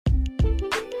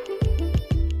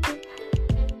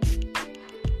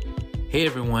Hey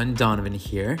everyone, Donovan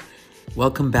here.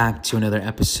 Welcome back to another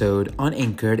episode on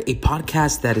Anchored, a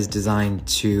podcast that is designed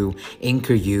to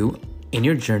anchor you in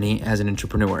your journey as an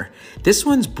entrepreneur. This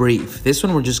one's brief. This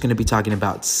one we're just going to be talking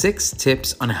about 6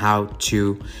 tips on how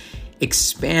to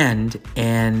expand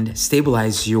and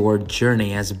stabilize your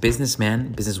journey as a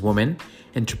businessman, businesswoman,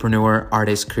 entrepreneur,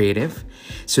 artist, creative.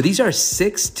 So these are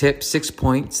 6 tips, 6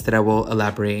 points that I will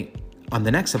elaborate on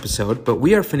the next episode, but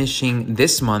we are finishing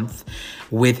this month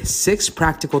with 6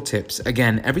 practical tips.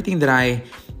 Again, everything that I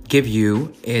give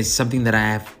you is something that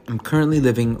I'm currently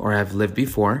living or I've lived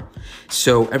before.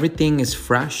 So everything is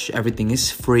fresh, everything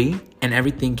is free, and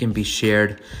everything can be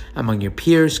shared among your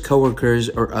peers, coworkers,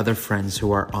 or other friends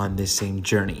who are on this same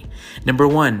journey. Number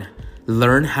 1,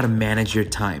 learn how to manage your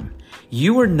time.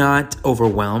 You are not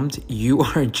overwhelmed. You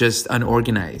are just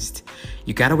unorganized.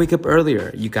 You got to wake up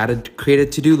earlier. You got to create a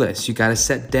to-do list. You got to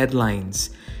set deadlines.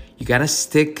 You got to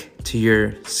stick to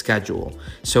your schedule.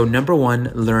 So number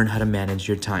 1, learn how to manage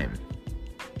your time.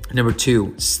 Number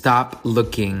 2, stop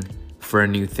looking for a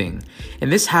new thing. And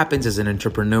this happens as an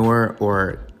entrepreneur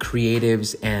or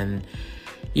creatives and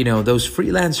those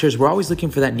freelancers. We're always looking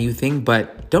for that new thing,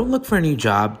 but don't look for a new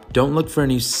job. Don't look for a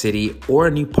new city or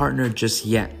a new partner just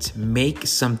yet. Make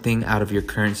something out of your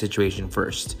current situation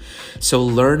first. So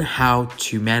learn how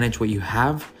to manage what you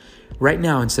have right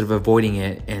now instead of avoiding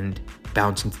it and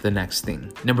bouncing to the next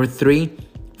thing. Number 3,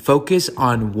 focus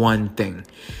on one thing.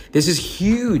 This is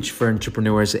huge for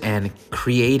entrepreneurs and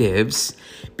creatives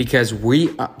because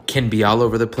we can be all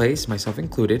over the place, myself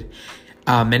included.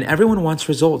 And everyone wants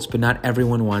results, but not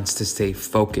everyone wants to stay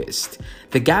focused.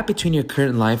 The gap between your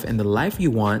current life and the life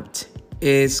you want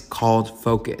is called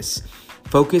focus.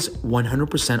 Focus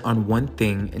 100% on one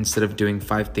thing instead of doing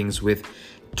 5 things with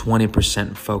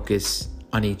 20% focus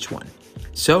on each one.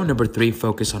 So number 3,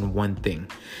 focus on one thing.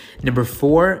 Number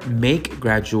 4, make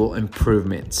gradual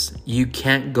improvements. You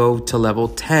can't go to level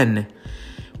 10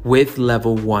 with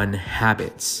level 1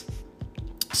 habits.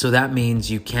 So that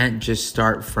means you can't just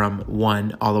start from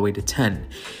 1 all the way to 10.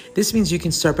 This means you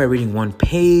can start by reading 1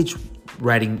 page,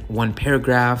 writing 1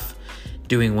 paragraph,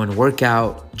 doing 1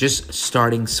 workout, just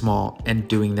starting small and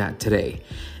doing that today.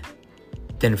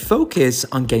 Then focus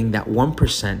on getting that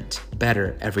 1%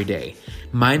 better every day.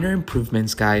 Minor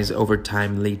improvements, guys, over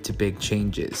time lead to big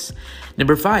changes.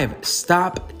 Number 5,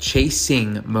 stop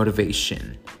chasing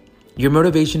motivation. Your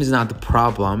motivation is not the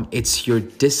problem. It's your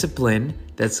discipline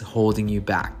that's holding you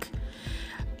back.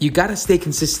 You got to stay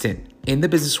consistent. In the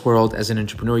business world, as an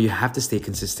entrepreneur, you have to stay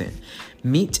consistent.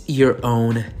 Meet your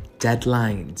own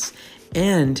deadlines.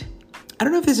 And I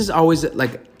don't know if this is always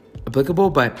applicable,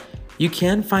 but you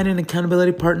can find an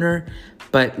accountability partner,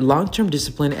 but long-term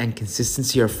discipline and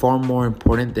consistency are far more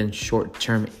important than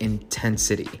short-term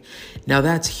intensity. Now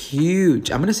that's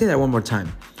huge. I'm going to say that one more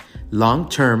time.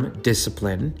 Long-term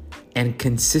discipline and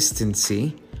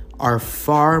consistency are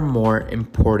far more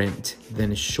important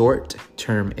than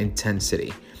short-term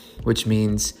intensity, which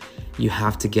means you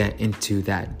have to get into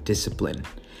that discipline.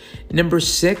 Number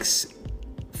 6,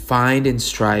 find and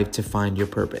strive to find your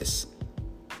purpose.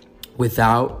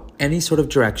 Without any sort of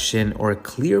direction or a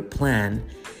clear plan,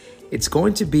 it's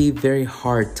going to be very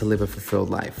hard to live a fulfilled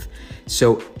life.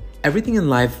 So everything in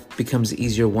life becomes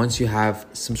easier once you have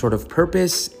some sort of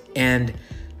purpose and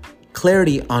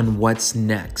clarity on what's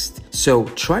next. So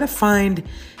try to find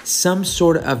some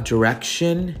sort of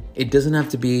direction. It doesn't have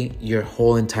to be your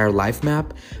whole entire life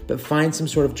map, but find some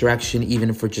sort of direction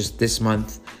even for just this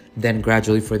month, then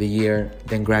gradually for the year,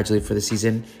 then gradually for the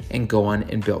season, and go on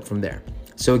and build from there.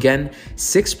 So again,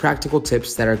 6 practical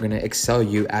tips that are going to excel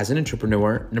you as an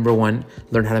entrepreneur. Number 1,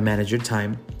 learn how to manage your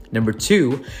time. Number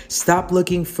 2, stop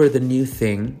looking for the new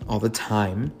thing all the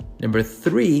time. Number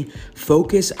 3,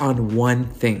 focus on one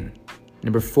thing.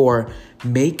 Number 4,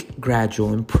 make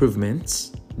gradual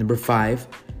improvements. Number 5,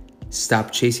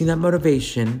 stop chasing that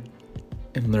motivation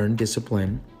and learn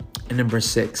discipline. And number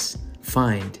 6,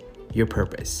 find your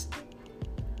purpose.